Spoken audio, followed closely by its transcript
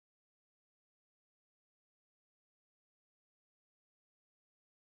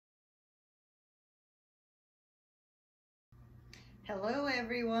Hello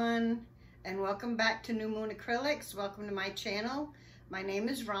everyone, and welcome back to New Moon Acrylics. Welcome to my channel. My name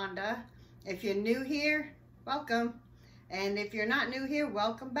is Rhonda. If you're new here, welcome. And if you're not new here,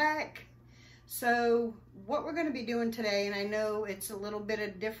 welcome back. So what we're going to be doing today, and I know it's a little bit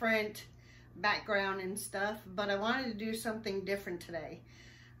of different background and stuff, but I wanted to do something different today.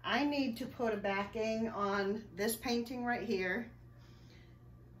 I need to put a backing on this painting right here,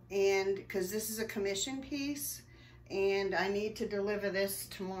 and because this is a commission piece, and I need to deliver this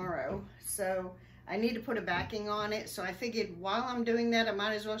tomorrow. So I need to put a backing on it. So I figured while I'm doing that, I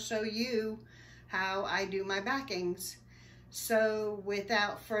might as well show you how I do my backings. So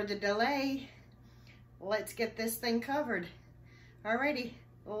without further delay, let's get this thing covered. Alrighty,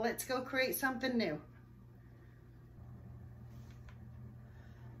 well, let's go create something new.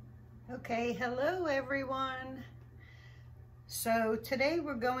 Okay, hello everyone. So today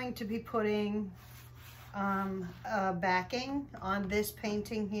we're going to be putting a backing on this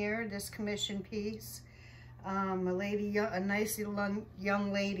painting here, this commission piece. A nice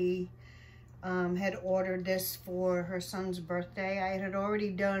young lady had ordered this for her son's birthday. I had already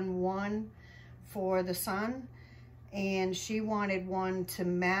done one for the son, and she wanted one to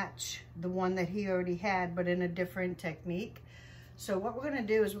match the one that he already had, but in a different technique. So what we're gonna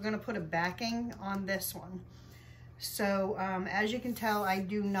do is we're gonna put a backing on this one. So as you can tell, I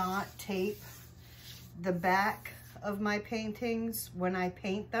do not tape the back of my paintings when I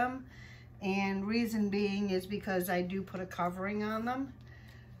paint them, and reason being is because I do put a covering on them.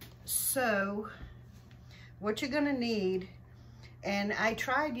 So what you're gonna need, and I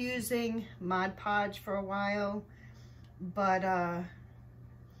tried using Mod Podge for a while, but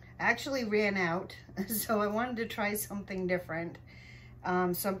actually ran out, so I wanted to try something different,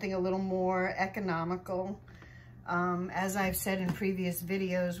 something a little more economical. As I've said in previous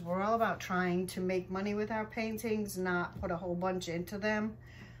videos, we're all about trying to make money with our paintings, not put a whole bunch into them.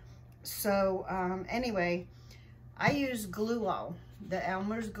 So anyway, I use glue all, the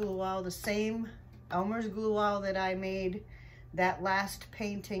Elmer's glue all, the same Elmer's glue all that I made that last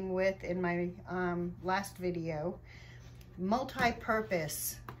painting with in my last video.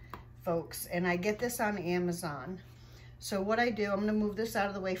 Multi-purpose, folks, and I get this on Amazon. So what I do, I'm gonna move this out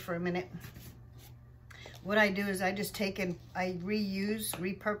of the way for a minute. What I do is I just take and I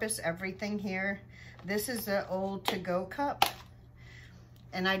repurpose everything here. This is the old to-go cup,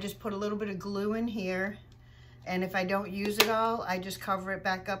 and I just put a little bit of glue in here, and if I don't use it all, I just cover it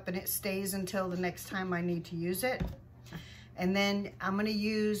back up and it stays until the next time I need to use it. And then I'm gonna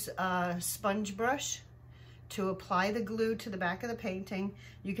use a sponge brush to apply the glue to the back of the painting.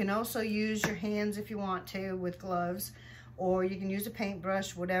 You can also use your hands if you want to with gloves, or you can use a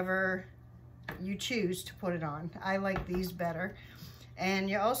paintbrush, whatever you choose to put it on. I like these better. And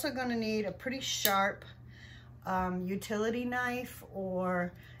you're also going to need a pretty sharp utility knife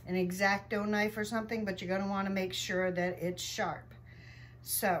or an X-Acto knife or something, but you're going to want to make sure that it's sharp.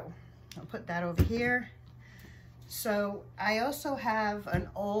 So I'll put that over here. So I also have an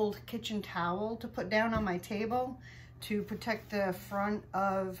old kitchen towel to put down on my table to protect the front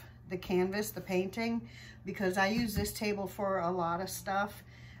of the canvas, the painting, because I use this table for a lot of stuff.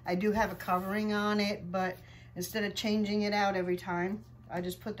 I do have a covering on it, but instead of changing it out every time, I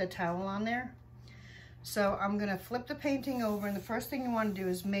just put the towel on there. So I'm gonna flip the painting over, and the first thing you wanna do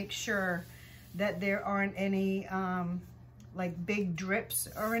is make sure that there aren't any like big drips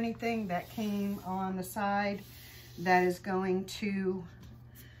or anything that came on the side that is going to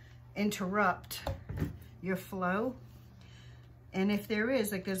interrupt your flow. And if there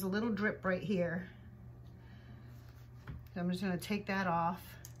is, like there's a little drip right here, so I'm just gonna take that off.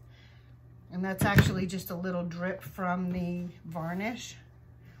 And that's actually just a little drip from the varnish.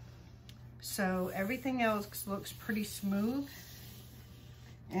 So everything else looks pretty smooth,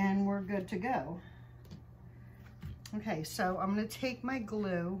 and we're good to go. Okay, so I'm gonna take my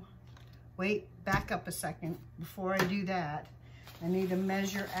glue. Wait, back up a second. Before I do that, I need to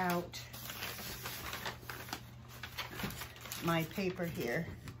measure out my paper here.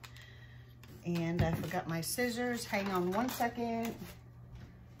 And I forgot my scissors. Hang on one second.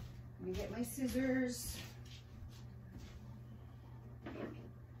 Let me get my scissors.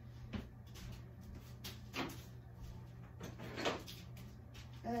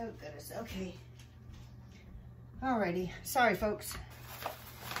 Oh goodness, okay. Alrighty, sorry folks.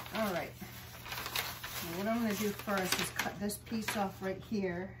 All right, now what I'm gonna do first is cut this piece off right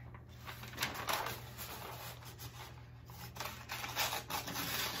here.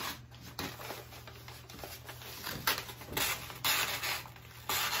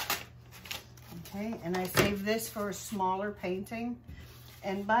 Okay, and I save this for a smaller painting.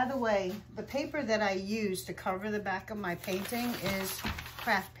 And by the way, the paper that I use to cover the back of my painting is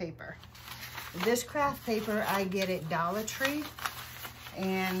Kraft paper. This Kraft paper I get at Dollar Tree,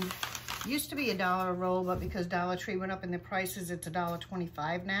 and used to be $1 a roll, but because Dollar Tree went up in the prices, it's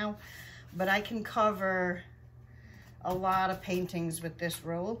 $1.25 now. But I can cover a lot of paintings with this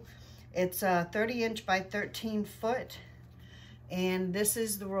roll. It's a 30-inch by 13-foot, and this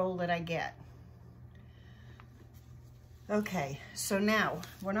is the roll that I get. Okay, so now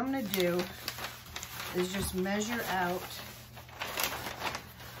what I'm gonna do is just measure out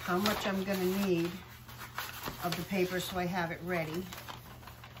how much I'm gonna need of the paper so I have it ready.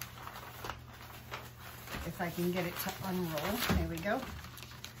 If I can get it to unroll, there we go.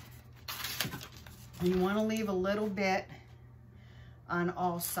 You wanna leave a little bit on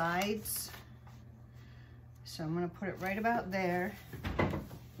all sides. So I'm gonna put it right about there.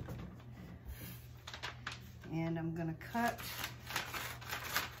 And I'm gonna cut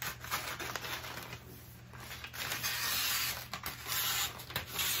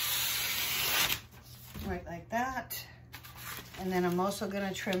right like that. And then I'm also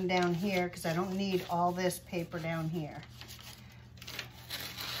gonna trim down here because I don't need all this paper down here.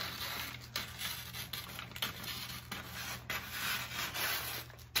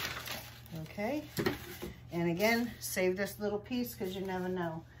 Okay, and again, save this little piece because you never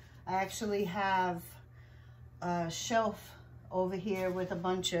know. I actually have a shelf over here with a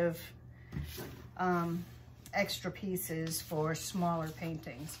bunch of extra pieces for smaller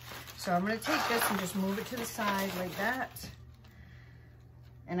paintings. So I'm going to take this and just move it to the side like that.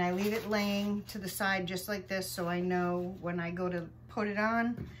 And I leave it laying to the side just like this so I know when I go to put it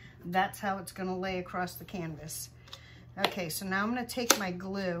on, that's how it's going to lay across the canvas. Okay, so now I'm going to take my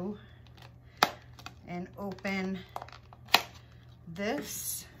glue and open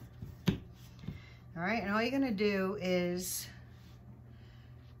this. All right, and all you're gonna do is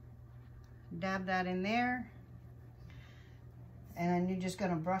dab that in there, and then you're just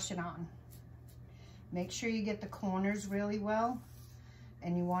gonna brush it on. Make sure you get the corners really well,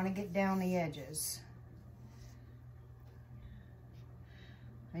 and you wanna get down the edges.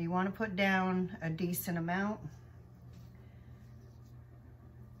 Now you wanna put down a decent amount.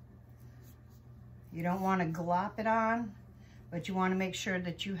 You don't wanna glop it on, but you wanna make sure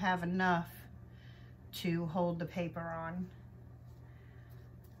that you have enough to hold the paper on.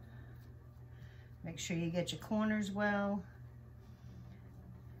 Make sure you get your corners well.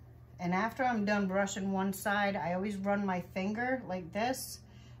 And after I'm done brushing one side, I always run my finger like this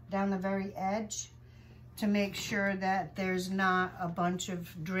down the very edge to make sure that there's not a bunch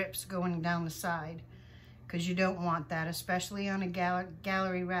of drips going down the side, because you don't want that, especially on a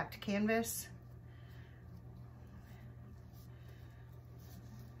gallery wrapped canvas.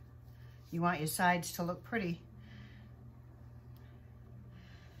 You want your sides to look pretty.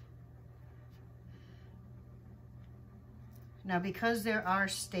 Now, because there are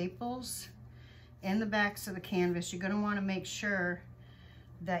staples in the backs of the canvas, you're going to want to make sure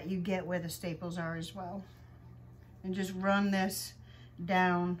that you get where the staples are as well. And just run this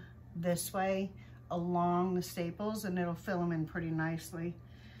down this way along the staples, and it'll fill them in pretty nicely.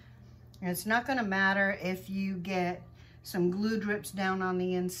 And it's not going to matter if you get some glue drips down on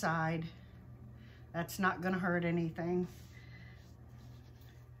the inside. That's not going to hurt anything.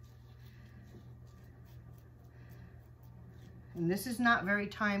 And this is not very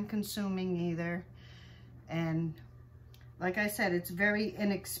time consuming either. And like I said, it's very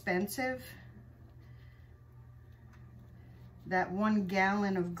inexpensive. That 1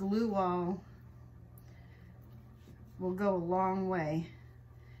 gallon of glue all will go a long way.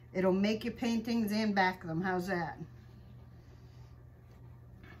 It'll make your paintings and back them. How's that?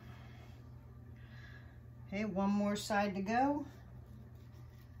 Okay, one more side to go.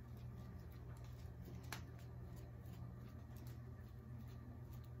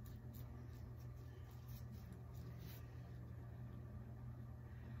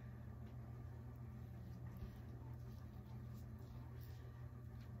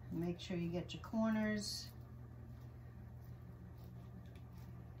 Make sure you get your corners.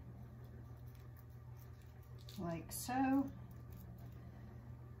 Like so.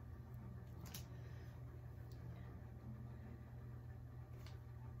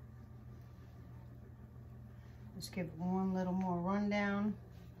 Just give one little more rundown.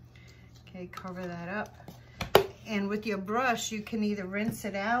 Okay, cover that up. And with your brush, you can either rinse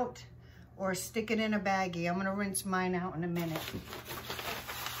it out or stick it in a baggie. I'm gonna rinse mine out in a minute.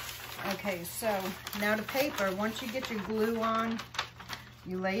 Okay, so now the paper, once you get your glue on,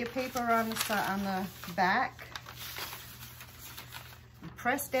 you lay your paper on the side, on the back. You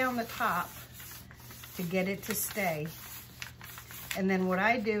press down the top to get it to stay. And then what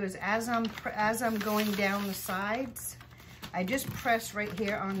I do is as I'm going down the sides, I just press right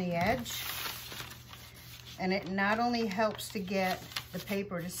here on the edge. And it not only helps to get the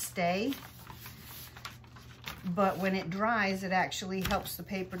paper to stay, but when it dries, it actually helps the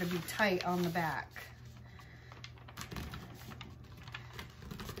paper to be tight on the back.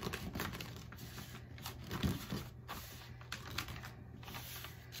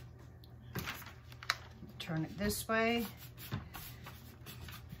 Turn it this way.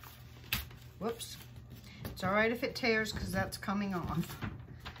 Whoops. It's all right if it tears because that's coming off.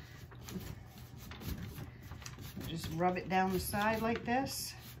 Just rub it down the side like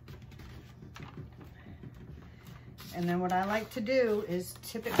this. And then what I like to do is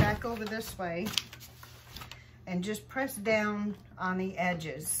tip it back over this way and just press down on the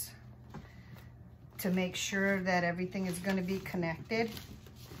edges to make sure that everything is going to be connected.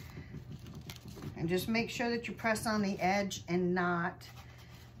 And just make sure that you press on the edge and not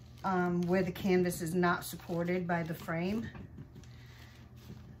where the canvas is not supported by the frame.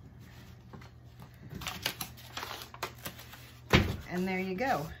 And there you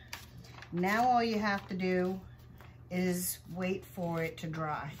go. Now all you have to do is wait for it to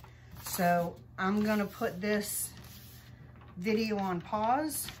dry. So I'm gonna put this video on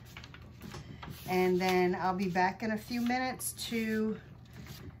pause, and then I'll be back in a few minutes to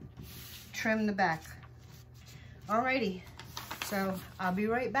trim the back. Alrighty, so I'll be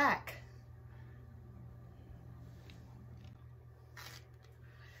right back.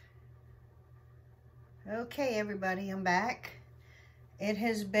 Okay, everybody, I'm back. It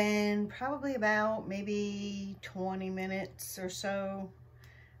has been probably about maybe 20 minutes or so.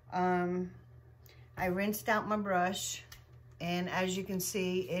 I rinsed out my brush, and as you can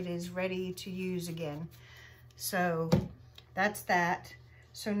see, it is ready to use again. So that's that.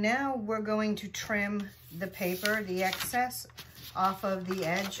 So now we're going to trim the paper, the excess, off of the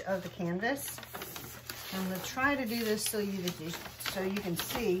edge of the canvas. I'm going to try to do this so you can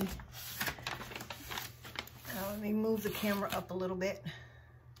see. Let me move the camera up a little bit.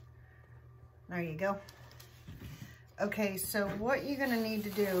 There you go. Okay, so what you're gonna need to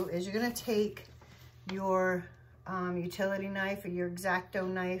do is you're gonna take your utility knife or your X-Acto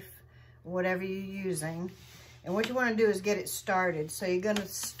knife, whatever you're using, and what you wanna do is get it started. So you're gonna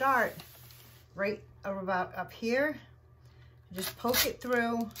start right about up here, just poke it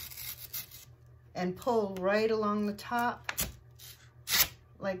through and pull right along the top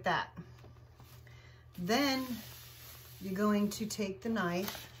like that. Then you're going to take the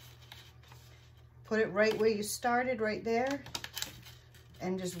knife, put it right where you started, right there,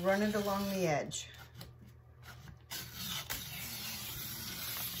 and just run it along the edge.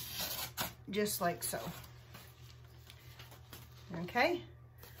 Just like so. Okay,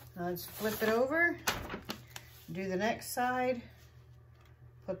 now let's flip it over, do the next side,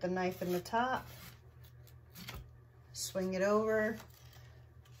 put the knife in the top, swing it over.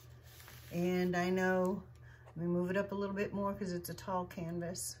 And I know, let me move it up a little bit more because it's a tall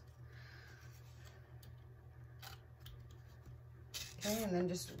canvas. Okay, and then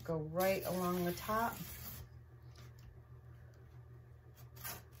just go right along the top.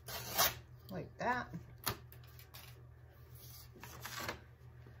 Like that.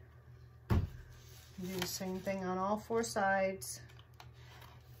 Do the same thing on all four sides.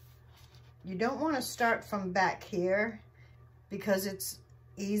 You don't want to start from back here because it's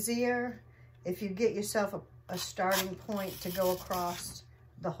easier if you get yourself a starting point to go across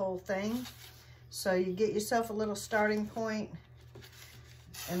the whole thing. So you get yourself a little starting point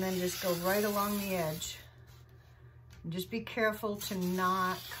and then just go right along the edge. And just be careful to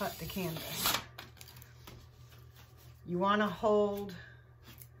not cut the canvas. You want to hold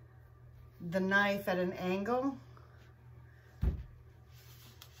the knife at an angle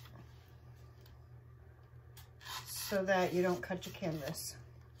so that you don't cut your canvas.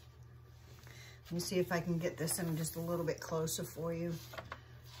 Let me see if I can get this in just a little bit closer for you.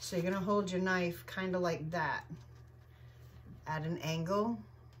 So you're gonna hold your knife kind of like that at an angle.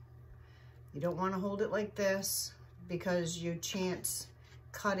 You don't want to hold it like this because you chance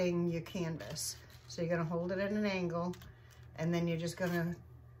cutting your canvas. So you're gonna hold it at an angle, and then you're just gonna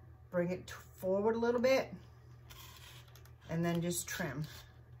bring it forward a little bit and then just trim.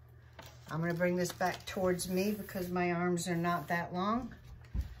 I'm gonna bring this back towards me because my arms are not that long,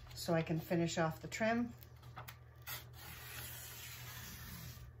 so I can finish off the trim.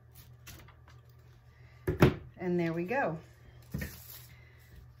 And there we go.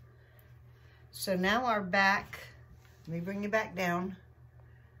 So now our back, let me bring you back down.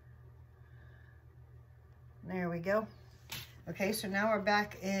 There we go. Okay, so now our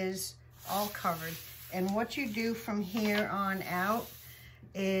back is all covered. And what you do from here on out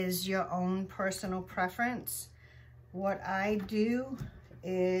is your own personal preference. What I do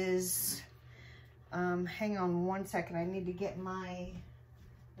is, hang on one second, I need to get my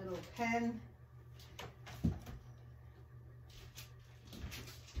little pen.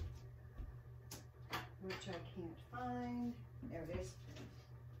 Which I can't find. There it is.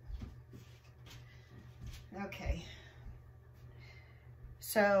 Okay.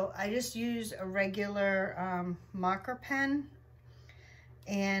 So I just use a regular marker pen,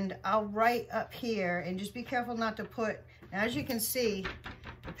 and I'll write up here, and just be careful not to put, as you can see,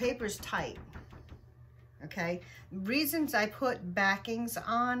 the paper's tight. Okay. Reasons I put backings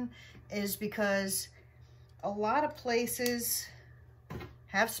on is because a lot of places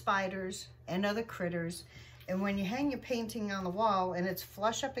have spiders and other critters, and when you hang your painting on the wall and it's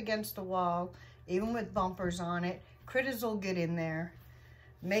flush up against the wall, even with bumpers on it, critters will get in there,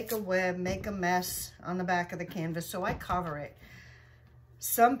 make a web, make a mess on the back of the canvas, so I cover it.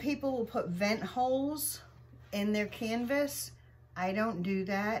 Some people will put vent holes in their canvas. I don't do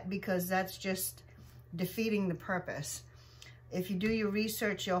that because that's just defeating the purpose. If you do your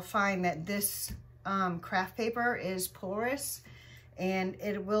research, you'll find that this craft paper is porous, and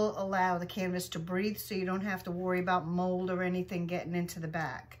it will allow the canvas to breathe, so you don't have to worry about mold or anything getting into the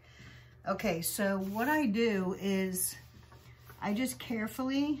back. Okay, so what I do is I just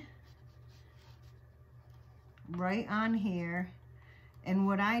carefully write on here, and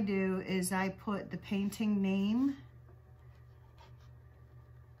what I do is I put the painting name,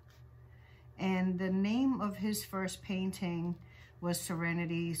 and the name of his first painting was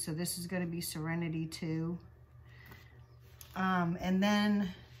Serenity, so this is going to be Serenity 2. And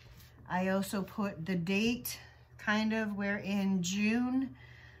then I also put the date, kind of, we're in June,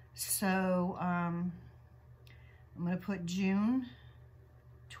 so I'm going to put June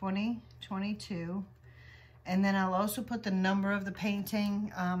 2022, and then I'll also put the number of the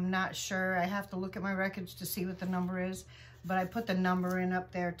painting. I'm not sure, I have to look at my records to see what the number is, but I put the number in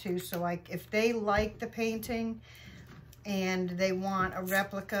up there too, so if they like the painting and they want a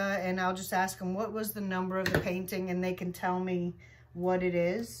replica, and I'll just ask them what was the number of the painting, and they can tell me what it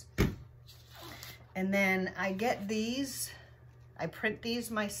is. And then I get these, I print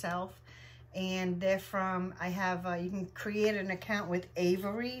these myself, and they're from, I have, you can create an account with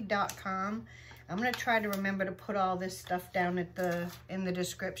Avery.com. I'm going to try to remember to put all this stuff down in the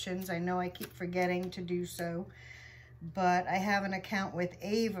descriptions. I know I keep forgetting to do so, but I have an account with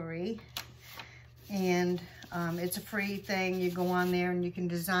Avery, and it's a free thing. You go on there and you can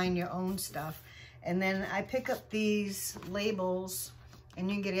design your own stuff. And then I pick up these labels, and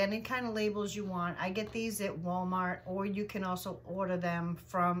you can get any kind of labels you want. I get these at Walmart, or you can also order them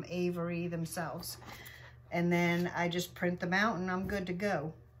from Avery themselves. And then I just print them out, and I'm good to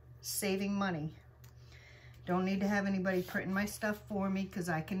go. Saving money. Don't need to have anybody printing my stuff for me, because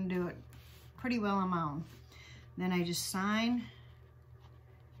I can do it pretty well on my own. Then I just sign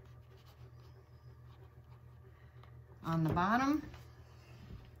on the bottom.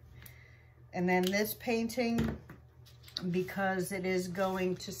 And then this painting, because it is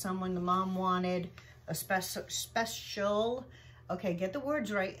going to someone the mom wanted a special, okay, get the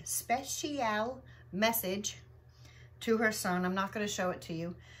words right, special message to her son. I'm not going to show it to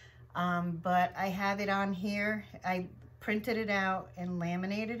you, but I have it on here. I printed it out and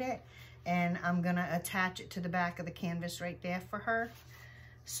laminated it, and I'm going to attach it to the back of the canvas right there for her.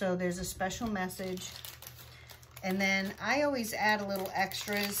 So there's a special message. And then I always add a little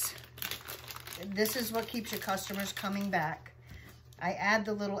extras. This is what keeps your customers coming back. I add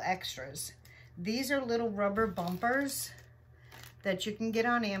the little extras. These are little rubber bumpers that you can get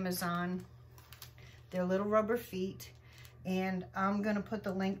on Amazon. They're little rubber feet, and I'm going to put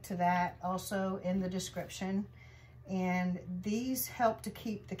the link to that also in the description. And these help to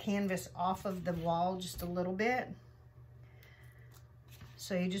keep the canvas off of the wall just a little bit.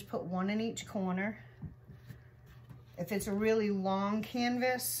 So you just put one in each corner. If it's a really long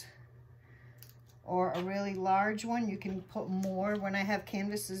canvas or a really large one, you can put more. When I have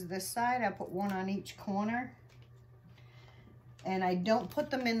canvases this side, I put one on each corner. And I don't put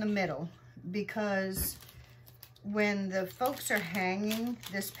them in the middle, because when the folks are hanging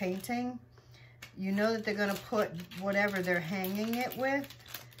this painting, you know that they're going to put whatever they're hanging it with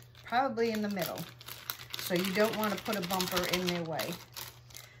probably in the middle. So you don't want to put a bumper in their way.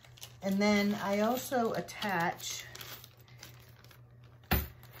 And then I also attach,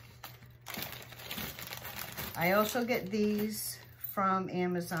 I also get these from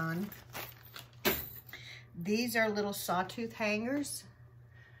Amazon. These are little sawtooth hangers.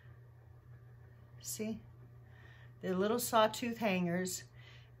 See? They're little sawtooth hangers,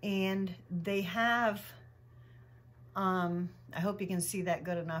 and they have, I hope you can see that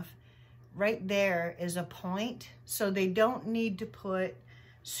good enough. Right there is a point, so they don't need to put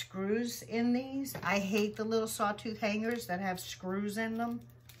screws in these. I hate the little sawtooth hangers that have screws in them,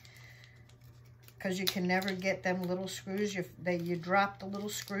 because you can never get them little screws. You drop the little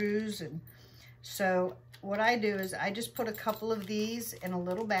screws. And so what I do is I just put a couple of these in a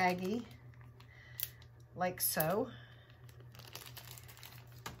little baggie, like so.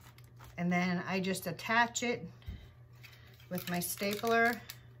 And then I just attach it with my stapler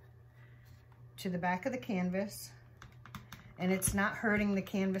to the back of the canvas, and it's not hurting the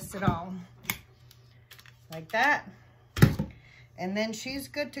canvas at all. Like that. And then she's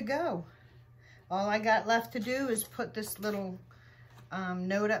good to go. All I got left to do is put this little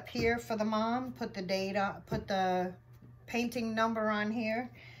note up here for the mom, put the date on, put the painting number on here,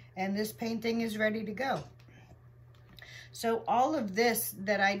 and this painting is ready to go. So all of this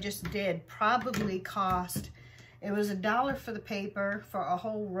that I just did probably cost, it was $1 for the paper for a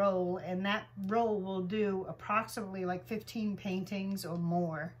whole roll, and that roll will do approximately like 15 paintings or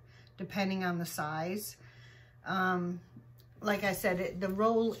more, depending on the size. Like I said, the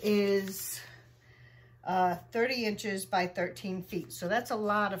roll is 30 inches by 13 feet. So that's a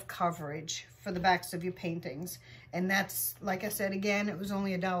lot of coverage for the backs of your paintings. And that's, like I said, again, it was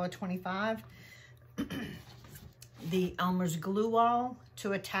only $1.25. The Elmer's glue wall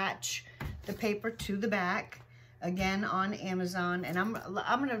to attach the paper to the back, again on Amazon. And I'm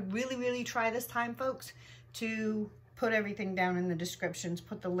gonna really try this time, folks, to put everything down in the descriptions,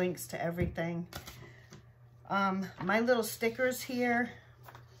 put the links to everything. My little stickers here,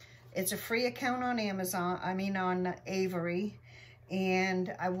 it's a free account on Amazon, on Avery,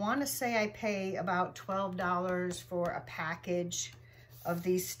 and I want to say I pay about $12 for a package of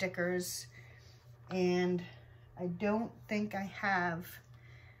these stickers, and I don't think I have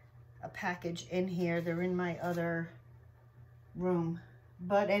a package in here. They're in my other room.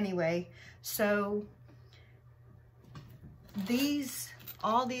 But anyway, so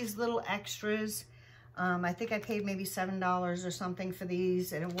all these little extras, I think I paid maybe $7 or something for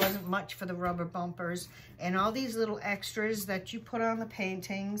these, and it wasn't much for the rubber bumpers. And all these little extras that you put on the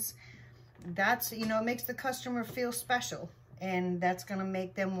paintings, that's, it makes the customer feel special. And that's going to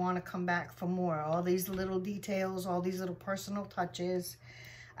make them want to come back for more. All these little details, all these little personal touches.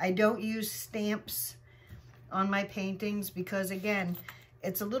 I don't use stamps on my paintings because, again,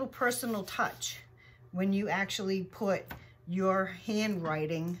 it's a little personal touch when you actually put your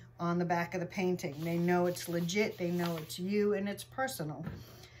handwriting on the back of the painting. They know it's legit, they know it's you, and it's personal.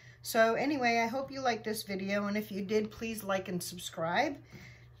 So anyway, I hope you liked this video, and if you did, please like and subscribe.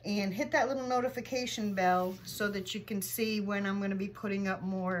 And hit that little notification bell so that you can see when I'm going to be putting up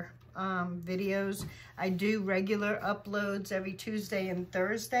more videos. I do regular uploads every Tuesday and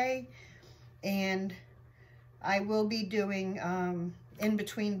Thursday, and I will be doing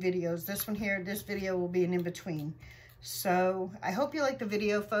in-between videos. This one here, this video will be an in-between. So I hope you liked the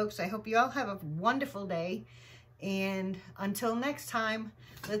video, folks. I hope you all have a wonderful day, and until next time,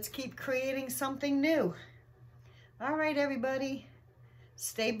 let's keep creating something new. All right, everybody.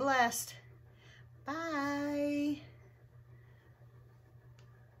 Stay blessed. Bye.